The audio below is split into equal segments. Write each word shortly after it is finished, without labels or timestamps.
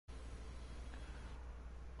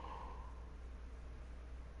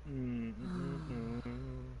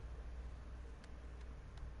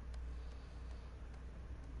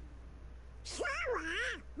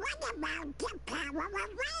What about the power of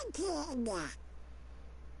waiting?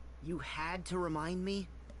 You had to remind me?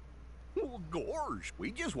 Well, gosh,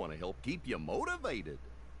 we just want to help keep you motivated.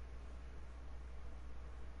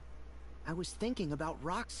 I was thinking about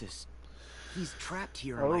Roxas. He's trapped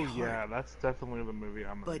here in my heart. Oh yeah, that's definitely the movie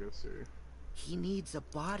I'm gonna go see. He needs a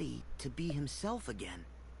body to be himself again.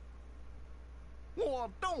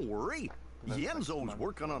 Well, don't worry. Yenzo's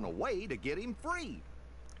working on a way to get him free.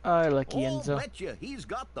 I like Yenzo. I'll bet you he's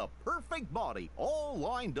got the perfect body all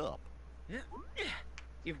lined up. Yeah.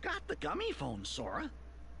 You've got the gummy phone, Sora.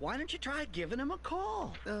 Why don't you try giving him a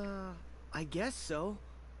call? I guess so.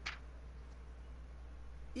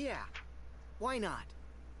 Yeah, why not?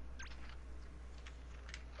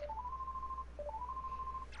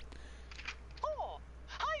 Oh,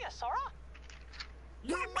 hiya, Sora.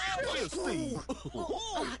 Your Majesty!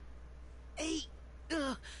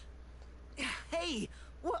 Hey,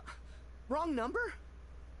 what? Wrong number?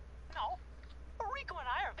 No, Rico and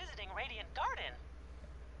I are visiting Radiant Garden.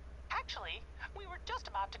 Actually, we were just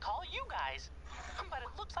about to call you guys, but it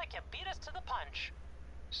looks like you beat us to the punch.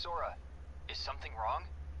 Sora, is something wrong?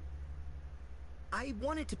 I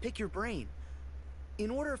wanted to pick your brain. In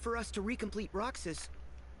order for us to recomplete Roxas,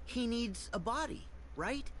 he needs a body,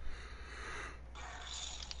 right?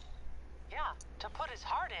 Yeah, to put his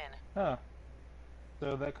heart in. Huh.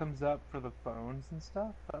 So that comes up for the phones and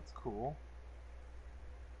stuff? That's cool.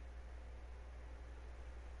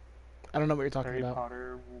 I don't know what you're talking about.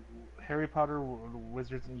 Harry Potter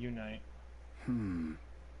Wizards Unite.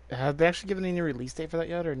 Have they actually given any release date for that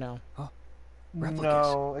yet, or no? Replicas.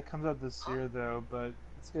 No, it comes out this year though, but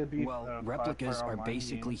it's gonna be. Well, replicas are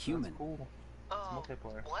basically human. That's cool. It's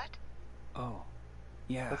multiplayer. What? Oh,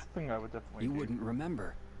 yeah. That's the thing I would definitely You do. wouldn't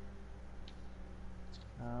remember.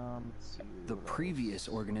 Let's see. The previous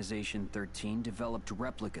Organization 13 developed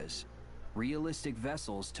replicas, realistic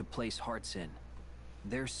vessels to place hearts in.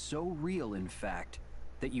 They're so real, in fact,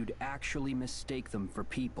 that you'd actually mistake them for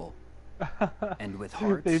people. And with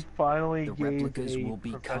hearts, they finally the gave replicas a will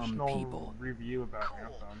become professional people. Review about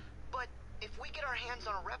Anthem. But if we get our hands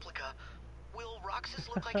on a replica, will Roxas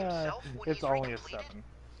look like himself when It's he's only a recompleted? 7.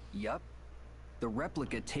 Yup. The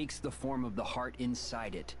replica takes the form of the heart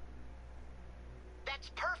inside it. That's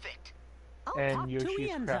perfect. I'll And talk to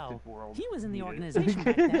Yoshi's Enzo. Crafted World He was in the needed. organization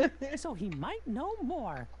back then, so he might know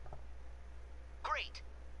more. Great.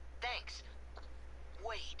 Thanks.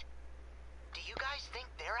 Wait. Do you guys think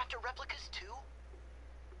they're after replicas too?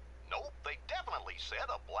 Nope, they definitely said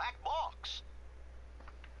a black box.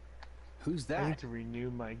 Who's I that? need to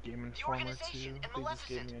renew my Game Informer too. organization and They just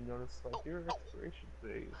gave me Maleficent. a notice like your expiration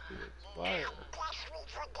date is to expire. Guess we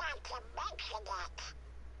forgot to mention it.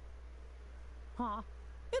 Huh?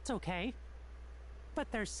 It's okay.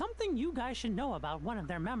 But there's something you guys should know about one of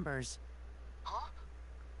their members. Huh?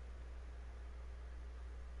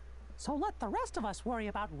 So let the rest of us worry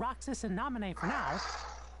about Roxas and Naminé for now.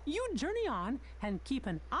 You journey on and keep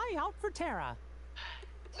an eye out for Terra.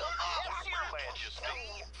 Yes, Your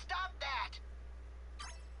Majesty. Stop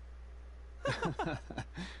that!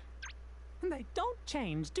 They don't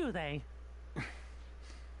change, do they?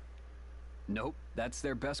 Nope, that's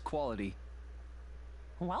their best quality.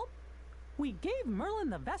 Well, we gave Merlin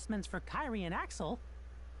the vestments for Kairi and Axel.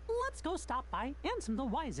 Let's go stop by Ansem the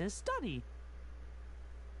Wise's study.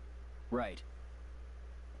 Right.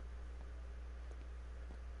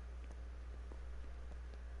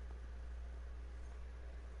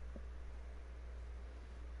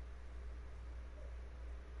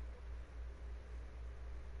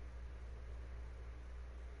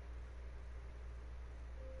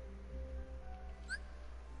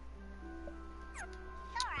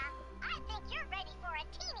 Sora, I think you're ready for a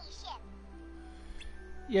teeny ship.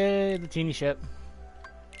 Yay, the teeny ship.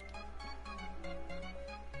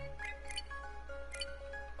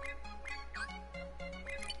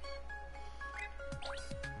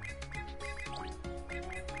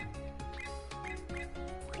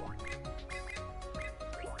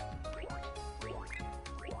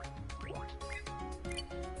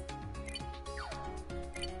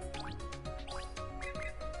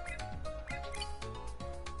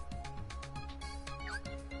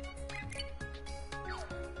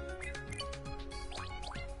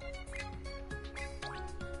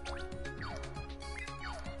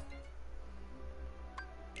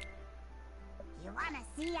 You wanna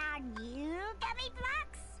see our new gummy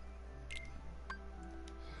blocks?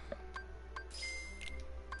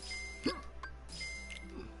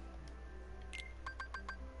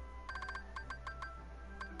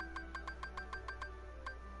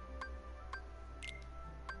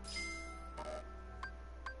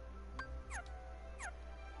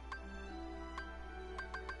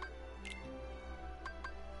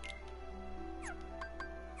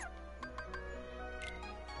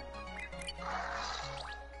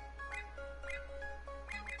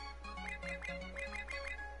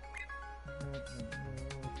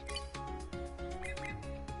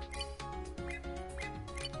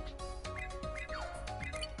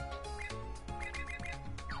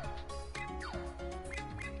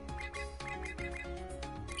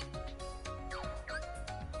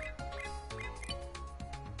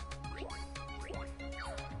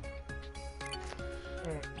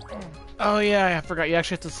 Oh yeah, I forgot. You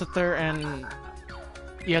actually have to sit there and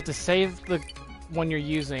you have to save the one you're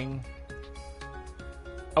using.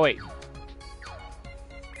 Oh wait.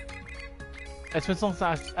 It's been so long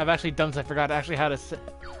since I've actually done this, I forgot actually how to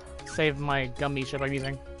save my gummy ship I'm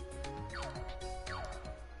using.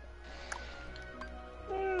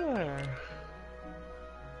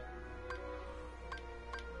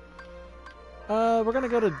 We're gonna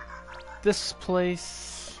go to this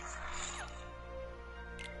place.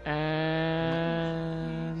 And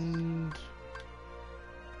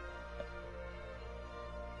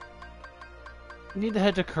we need to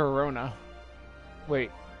head to Corona.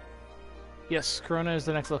 Wait. Yes, Corona is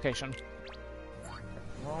the next location.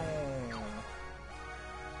 Oh.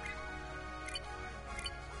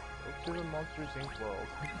 Go to the Monsters Inc. world.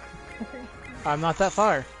 I'm not that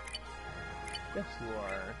far. Yes, you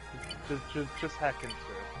are. Just hack into it.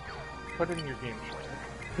 Put it in your game share.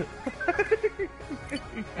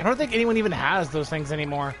 I don't think anyone even has those things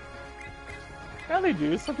anymore. Yeah, they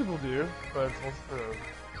do. Some people do, but it's also the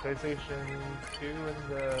PlayStation 2 and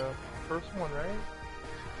the first one, right?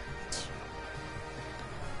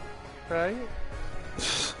 Right?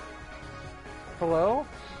 Hello?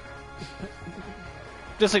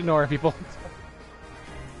 Just ignore it, people.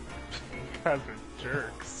 You guys are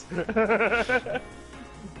jerks.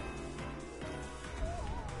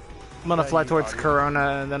 I'm gonna fly towards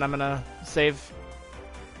Corona and then I'm gonna save.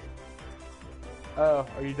 Oh,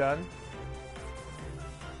 are you done?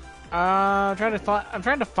 I'm trying to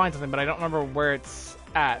find something, but I don't remember where it's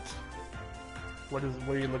at. What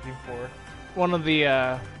are you looking for? One of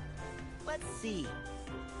the Let's see.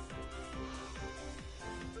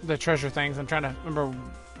 treasure things. I'm trying to remember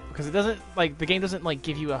because it doesn't like the game doesn't like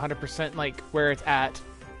give you 100% like where it's at.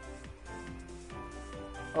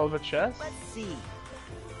 Oh, the chest? Let's see.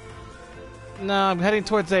 No, I'm heading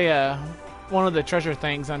towards a one of the treasure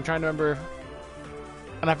things. I'm trying to remember,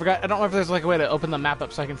 and I forgot. I don't know if there's like a way to open the map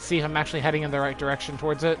up so I can see if I'm actually heading in the right direction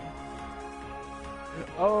towards it.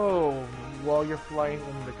 Oh, while you're flying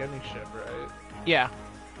in the gummy ship, right? Yeah.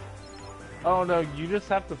 Oh no, you just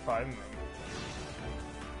have to find them.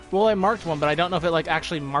 Well, I marked one, but I don't know if it like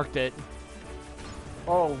actually marked it.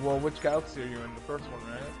 Oh, well, which galaxy are you in? The first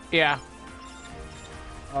one, right? Yeah.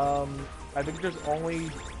 I think there's only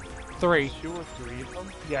 3. 2 or 3 of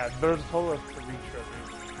them. Yeah, there's a total of 3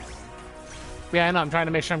 treasures. Yeah, I know. I'm trying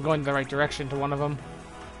to make sure I'm going the right direction to one of them.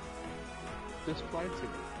 Just fly to it.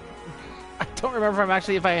 I don't remember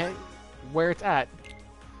where it's at.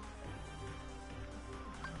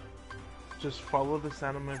 Just follow the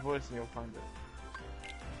sound of my voice and you'll find it.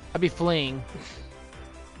 I'd be fleeing.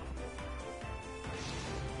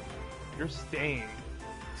 You're staying.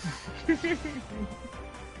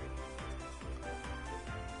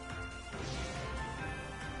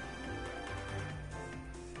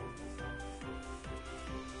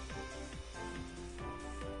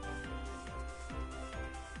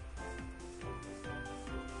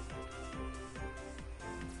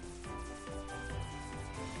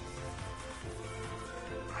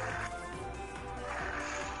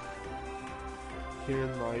 Here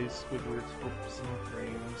lies Squidward's hopes and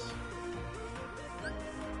dreams.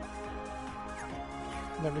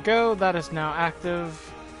 There we go. That is now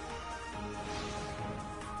active.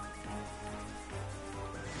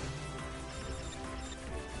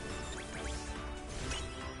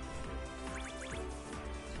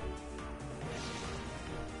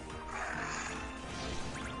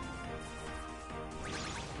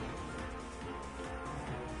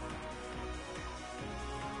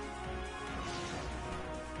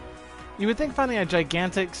 You would think finding a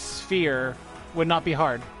gigantic sphere would not be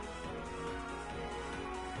hard.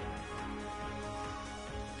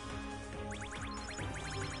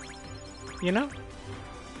 You know?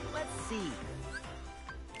 Let's see.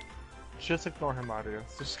 Just ignore him,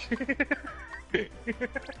 audience. Just kidding.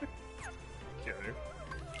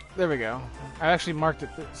 There we go. I actually marked it,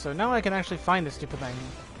 so now I can actually find this stupid thing.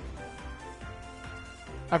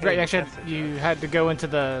 I forgot you had to go into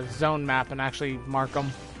the zone map and actually mark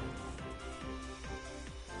them.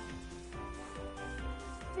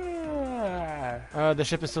 The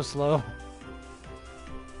ship is so slow.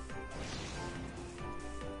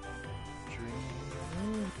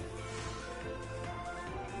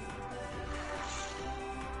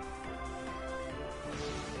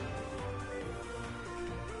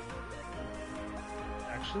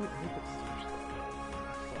 Actually, I need to search that.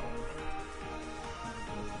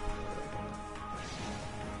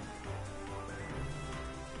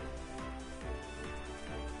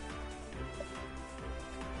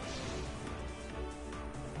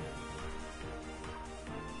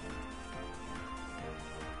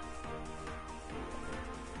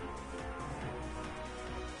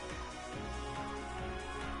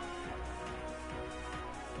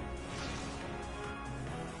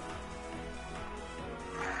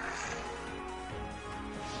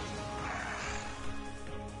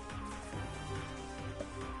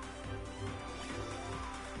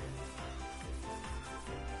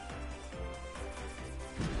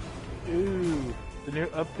 Ooh, the new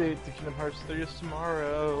update to Kingdom Hearts 3 is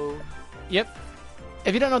tomorrow. Yep.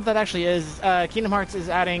 If you don't know what that actually is, Kingdom Hearts is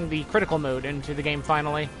adding the critical mode into the game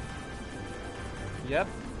finally. Yep.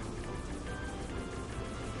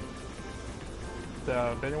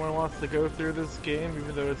 So, if anyone wants to go through this game,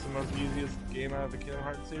 even though it's the most easiest game out of the Kingdom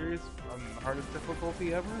Hearts series, on the hardest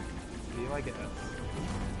difficulty ever, be my guest.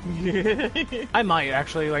 I might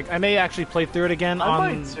actually, I may actually play through it again I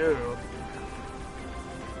might too.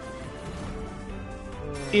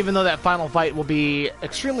 Even though that final fight will be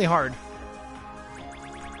extremely hard.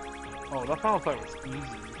 Oh, that final fight was easy.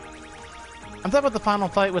 I'm talking about the final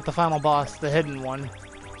fight with the final boss, the hidden one.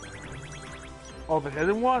 Oh, the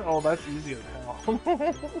hidden one? Oh, that's easy as hell.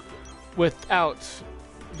 Without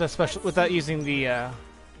using the, The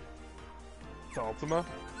Ultima?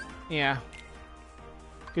 yeah.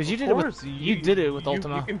 Because you Of did it course, with, you did it with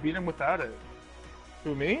Ultima. You can beat him without it.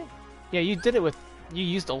 Who, me? Yeah, you did it with, you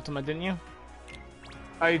used Ultima, didn't you?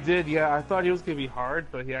 I did, yeah. I thought he was gonna be hard,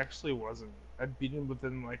 but he actually wasn't. I beat him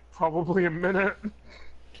within, probably a minute.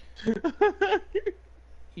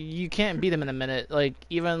 You can't beat him in a minute.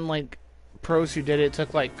 Even, pros who did it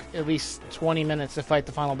took, at least 20 minutes to fight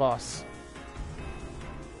the final boss.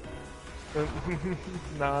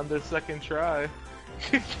 Not on their second try.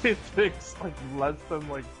 It takes, less than, 2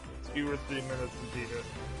 or 3 minutes to beat it.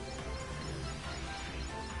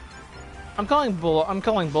 I'm calling bull on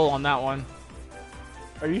that one.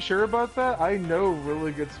 Are you sure about that? I know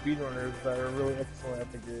really good speedrunners that are really excellent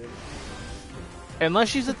at the game.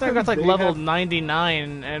 Unless you sit there and got They level have-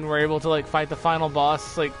 99 and were able to fight the final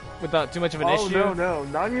boss without too much of an issue. Oh no,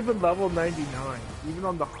 not even level 99. Even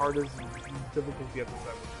on the hardest difficulty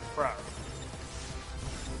episode, crap.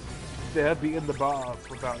 They have beaten the boss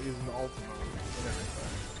without using the Ultima and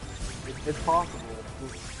everything. It's possible,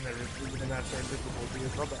 even in that same difficulty.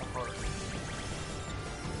 It's not that hard.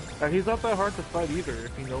 And he's not that hard to fight either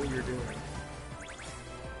if you know what you're doing.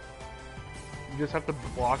 You just have to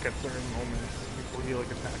block at certain moments before he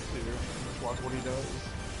attacks you. Just watch what he does.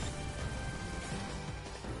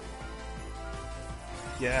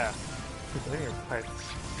 Yeah. I think it's tight.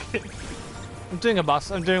 I'm doing a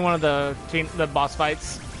boss. I'm doing one of the boss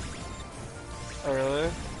fights. Oh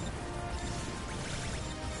really?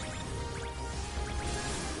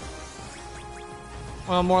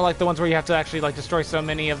 Well, more like the ones where you have to actually destroy so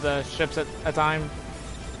many of the ships at a time.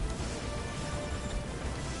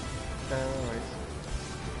 Nice.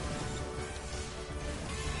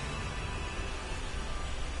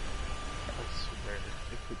 I swear.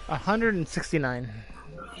 169,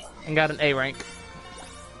 and got an A rank.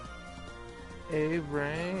 A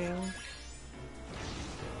rank.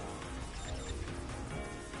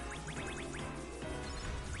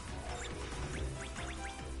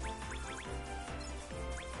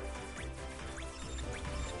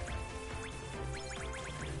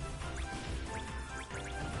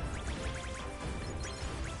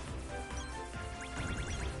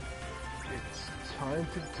 It's time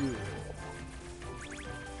to do it.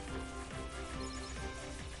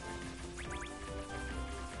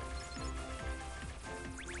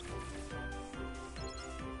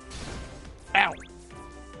 Ow!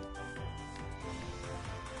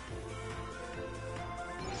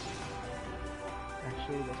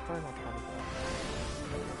 Actually, that's probably not part of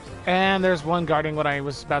that. And there's one guarding what I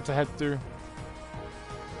was about to head through.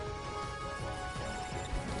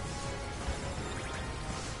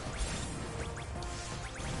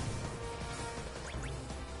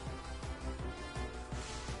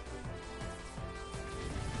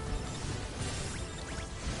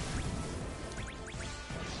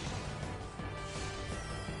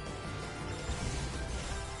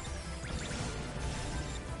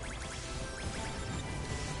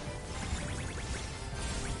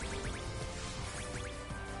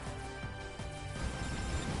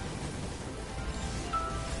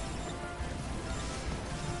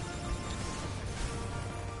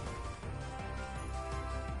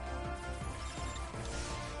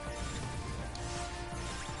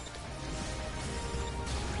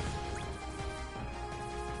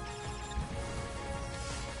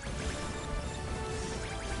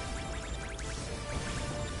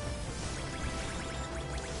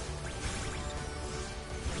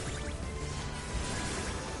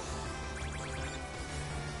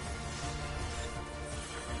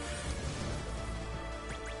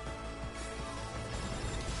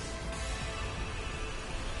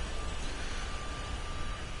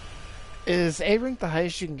 Is A rank the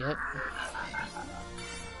highest you can get?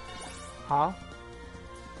 Huh?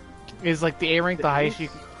 Is like the A rank the highest you?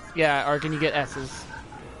 Yeah, or can you get S's?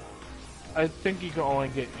 I think you can only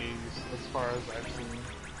get A's as far as I've seen.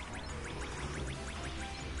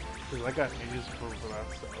 Because I got A's for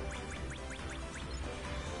that stuff.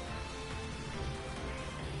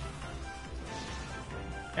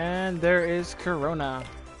 And there is Corona.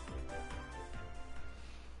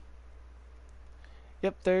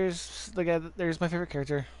 Yep, there's the guy. There's my favorite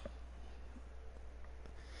character,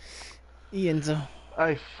 Ienzo.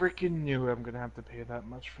 I freaking knew I'm gonna have to pay that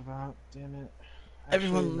much for that. Damn it. Actually,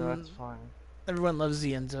 Everyone- no, that's fine. Everyone loves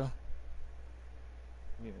Ienzo.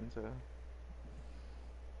 Yeah, into...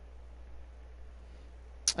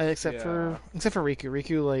 Except for Riku.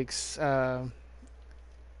 Riku likes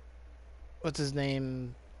what's his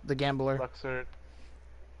name? The gambler. Luxord.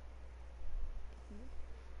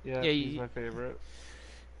 Yeah, Yeah, he's my favorite.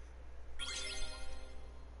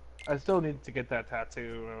 I still need to get that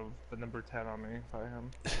tattoo of the number 10 on me by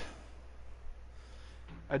him.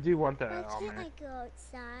 I do want that Why on me. can't I go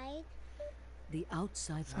outside? The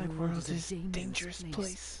outside Outside world, world is a is dangerous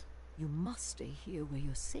place. You must stay here where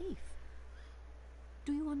you're safe.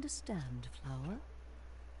 Do you understand, Flower?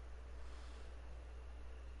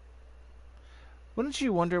 Wouldn't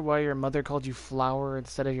you wonder why your mother called you Flower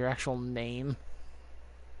instead of your actual name?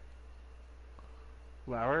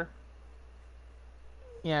 Flower?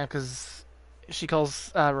 Yeah, because she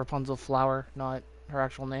calls Rapunzel Flower, not her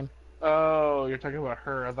actual name. Oh, you're talking about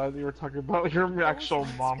her. I thought you were talking about your actual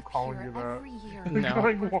Those mom masks calling appear you that. every year No. on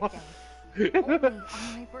my Going, what? birthday. Only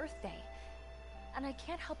on my birthday. And I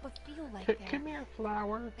can't help but feel like they're... Come here,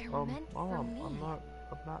 Flower. They're meant for Mom, me. I'm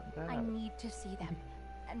not dead. I need to see them.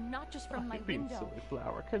 And not just from my You're being window. silly,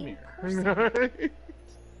 Flower. Come In here.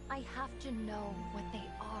 I have to know what they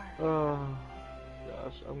are. Oh,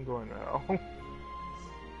 gosh, I'm going now.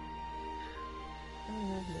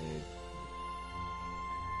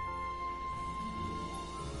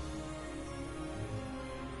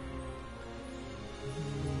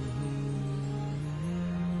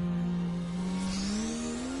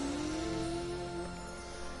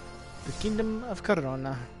 The Kingdom of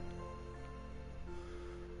Corona.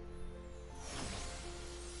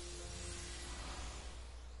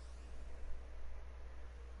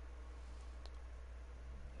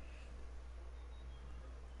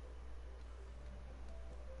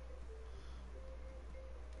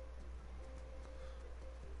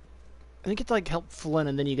 I think it's like help Flynn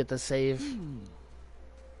and then you get the save.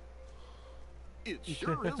 It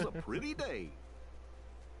sure is a pretty day.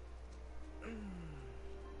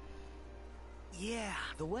 Yeah,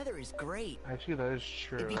 the weather is great. Actually, that is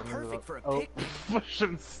true. It'd be I knew perfect that. for a Oh, picnic. I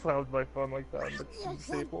shouldn't slammed my phone like that on the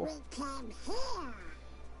table.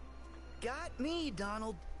 Got me,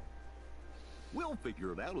 Donald. We'll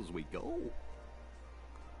figure it out as we go.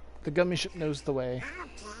 The gummy ship knows the way.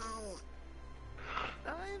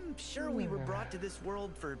 I'm sure we were brought to this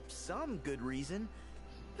world for some good reason,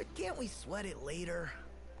 but can't we sweat it later?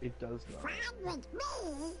 It does not. With me,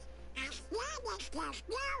 as long as there's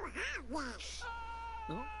no harvest.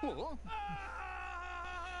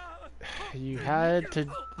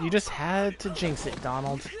 You just had to jinx it,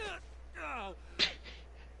 Donald.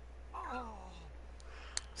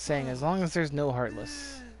 Saying as long as there's no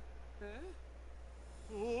Heartless.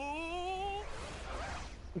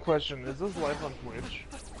 Question, is this live on Twitch?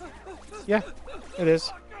 Yeah, it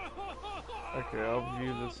is. Okay, I'll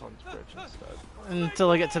view this on Twitch instead. Until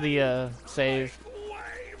I get to the save.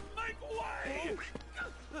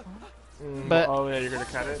 But oh yeah, you're gonna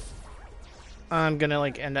cut it? I'm gonna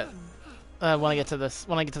like end it when I get to this.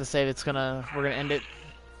 When I get to the save, we're gonna end it.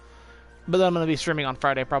 But then I'm gonna be streaming on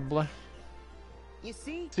Friday probably. You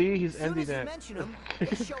see? See, he's As soon ending as you it. mention 'em,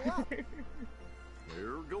 they show up.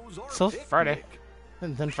 There goes our So picnic. Friday,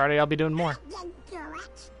 and then Friday I'll be doing more. Then do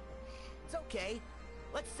it. It's okay.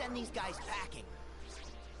 Let's send these guys packing.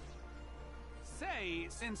 Say,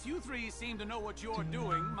 since you three seem to know what you're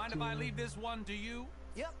doing, mind if I leave this one to you?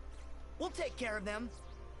 Yep. We'll take care of them.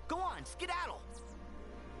 Go on, skedaddle.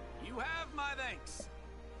 You have my thanks.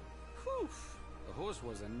 Whew. The horse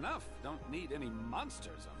was enough. Don't need any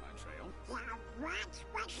monsters on my trail. Now what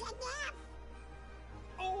was enough?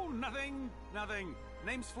 Oh, nothing. Nothing.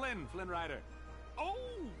 Name's Flynn, Flynn Rider. Oh,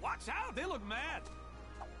 watch out. They look mad.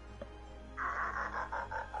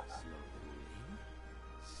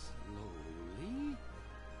 Slowly.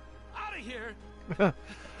 Out of here.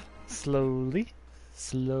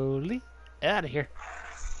 Slowly, out of here.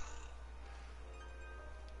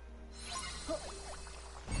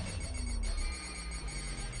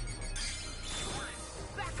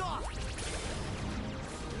 Back off.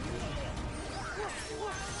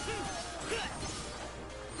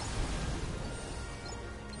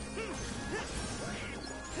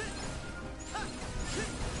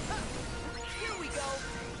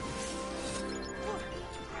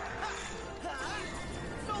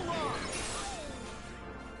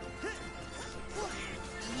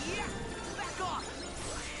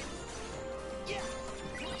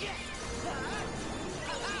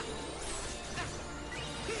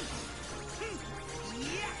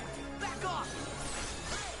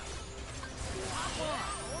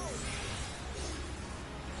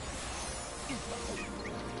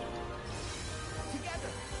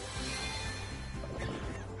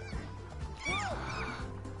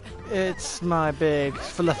 It's my big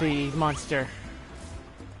fluffy monster.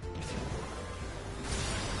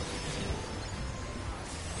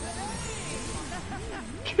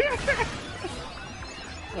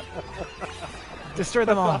 Destroy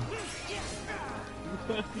them all.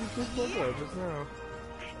 You just said that just now.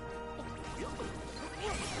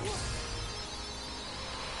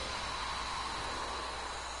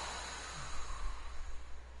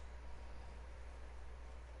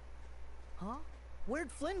 Huh?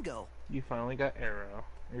 Where'd Flynn go? You finally got Arrow.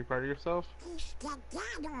 Are you proud of yourself?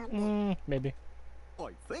 Maybe. I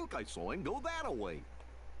think I saw him go that away.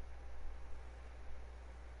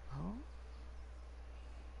 Huh?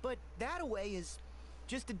 But that away is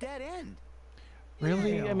just a dead end.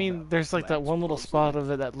 Really? Yeah. I mean, there's like that one little spot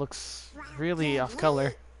of it that looks really off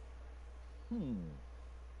color.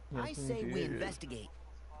 I Yes, say we indeed. investigate.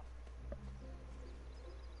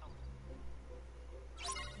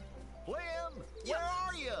 Flynn, where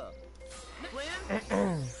are you?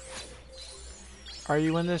 Flynn? Are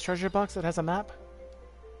you in this treasure box that has a map?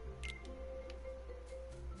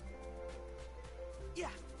 Yeah.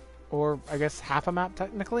 Or, I guess, half a map,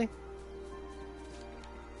 technically?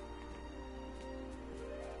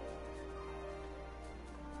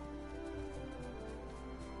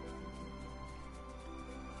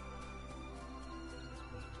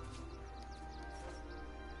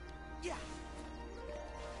 Yeah.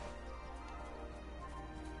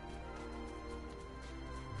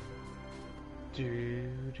 Do.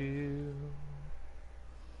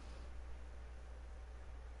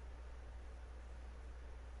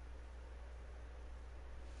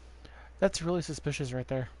 That's really suspicious right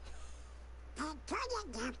there. I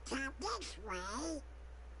couldn't have come this way.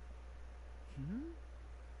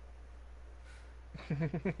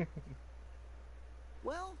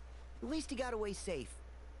 Well, at least he got away safe.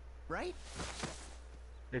 Right?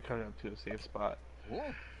 You're coming up to a safe spot.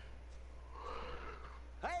 Whoa.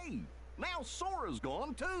 Hey, now Sora's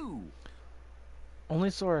gone too.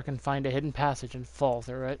 Only Sora can find a hidden passage and fall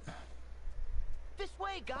through it. This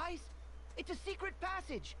way, guys! It's a secret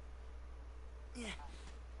passage!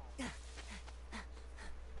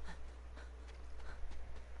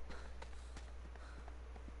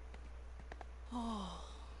 Oh.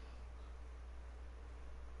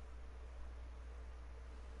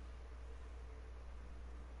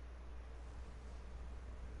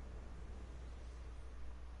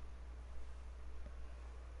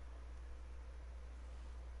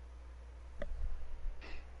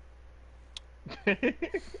 I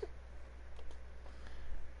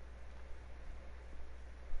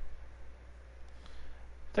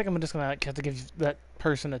think I'm just gonna have to give that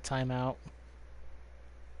person a timeout.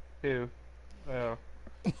 Ew. Oh.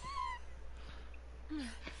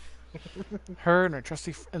 Her and her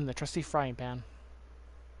trusty the trusty frying pan.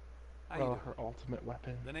 How you Oh, doing? her ultimate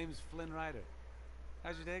weapon. The name's Flynn Rider.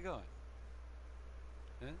 How's your day going?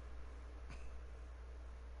 Huh?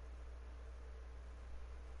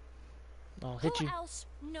 I'll hit Who you. else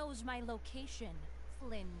knows my location,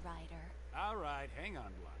 Flynn Rider? All right, hang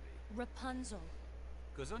on, Blondie. Rapunzel.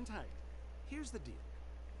 Gesundheit. Here's the deal.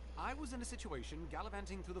 I was in a situation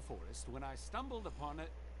gallivanting through the forest when I stumbled upon a...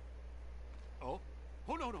 Oh?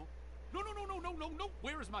 Oh, no, no. No, no, no, no, no, no, no.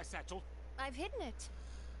 Where is my satchel? I've hidden it.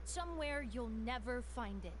 Somewhere you'll never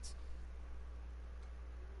find it.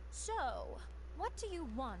 So, what do you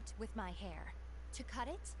want with my hair? To cut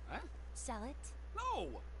it? Huh? Sell it? No!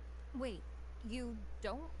 Wait, you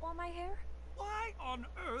don't want my hair? Why on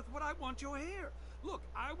earth would I want your hair? Look,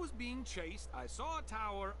 I was being chased. I saw a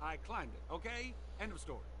tower. I climbed it, okay? End of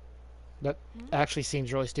story. That actually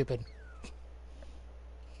seems really stupid.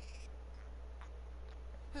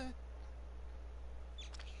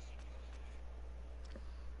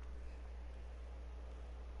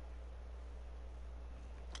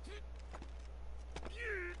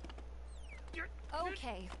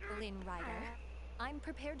 Okay, Flynn Rider. I'm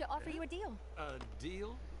prepared to offer you a deal. A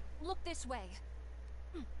deal? Look this way.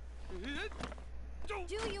 Do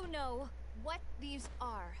you know what these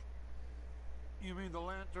are? You mean the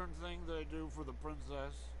lantern thing they do for the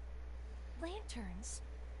princess? Lanterns?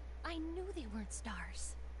 I knew they weren't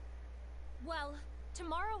stars. Well,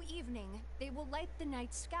 tomorrow evening, they will light the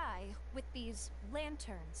night sky with these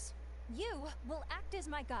lanterns. You will act as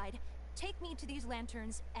my guide, take me to these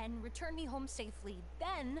lanterns, and return me home safely.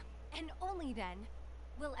 Then, and only then,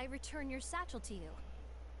 will I return your satchel to you.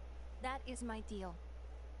 That is my deal.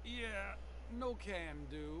 Yeah, no can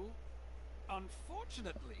do.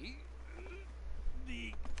 Unfortunately,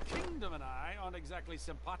 the kingdom and I aren't exactly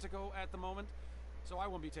simpatico at the moment, so I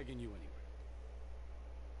won't be taking you anywhere.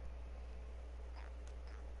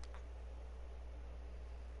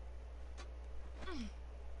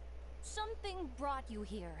 Something brought you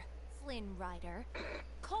here, Flynn Rider.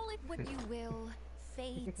 Call it what you will,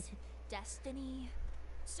 fate, destiny.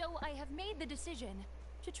 So I have made the decision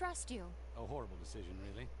to trust you. A horrible decision,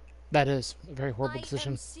 really. That is a very horrible I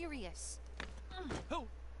decision. am serious. Oh.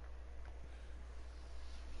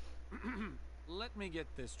 Let me get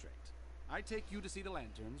this straight. I take you to see the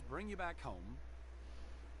lanterns, bring you back home,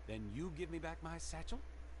 then you give me back my satchel?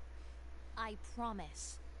 I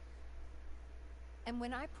promise. And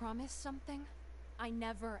when I promise something, I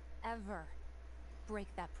never, ever break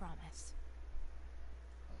that promise.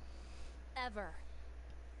 Ever.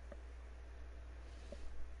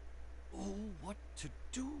 Oh, what to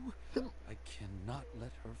do? I cannot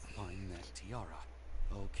let her find that tiara.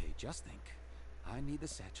 Okay, just think. I need the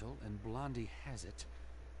satchel, and Blondie has it.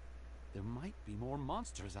 There might be more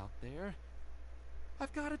monsters out there.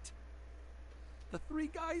 I've got it. The 3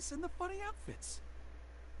 guys in the funny outfits.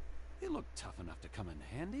 They look tough enough to come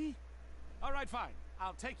in handy. All right, fine.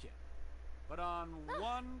 I'll take you. But on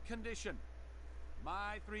one condition.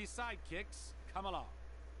 My 3 sidekicks come along.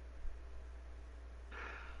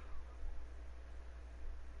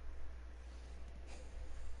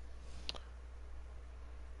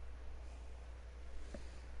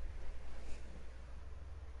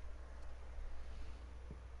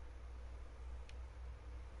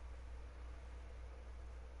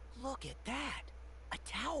 Look at that! A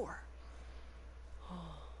tower!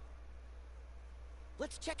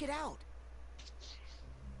 Let's check it out!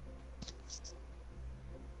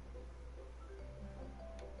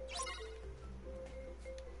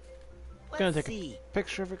 I'm gonna take a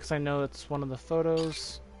picture of it because I know it's one of the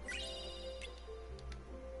photos.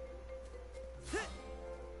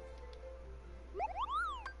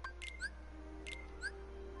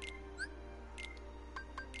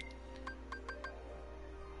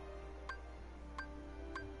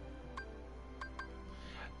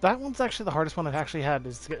 That one's actually the hardest one I've actually had,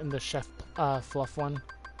 is getting the Chef Fluff one.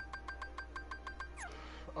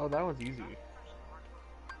 Oh, that one's easy.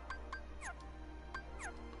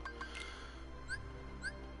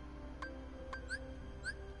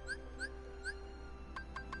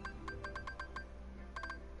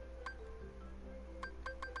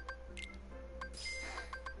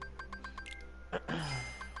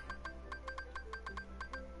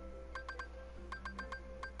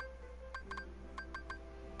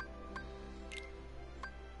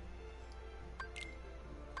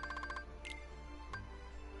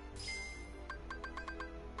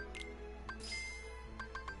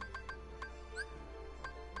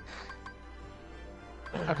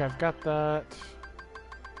 Okay, I've got that.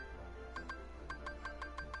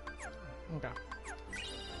 Okay.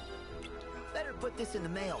 Better put this in the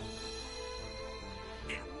mail.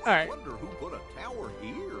 All right. I wonder who put a tower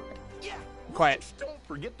here. Yeah. Quiet. Just don't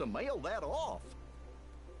forget to mail that off.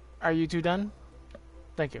 Are you two done?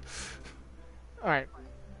 Thank you. Alright.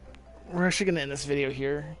 We're actually going to end this video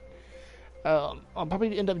here. I'll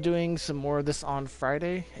probably end up doing some more of this on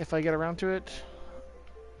Friday, if I get around to it.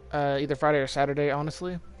 Either Friday or Saturday,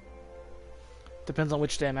 honestly. Depends on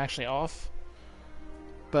which day I'm actually off.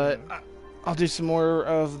 But I'll do some more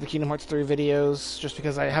of the Kingdom Hearts 3 videos, just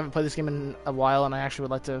because I haven't played this game in a while, and I actually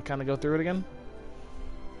would like to kind of go through it again.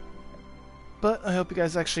 But I hope you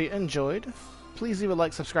guys actually enjoyed. Please leave a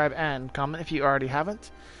like, subscribe, and comment if you already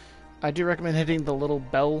haven't. I do recommend hitting the little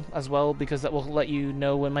bell as well, because that will let you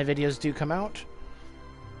know when my videos do come out.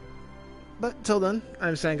 But till then,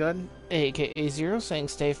 I'm Sangod, aka Zero, saying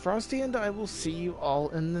stay frosty, and I will see you all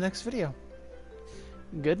in the next video.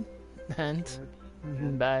 Good, and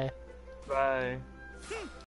bye. Bye.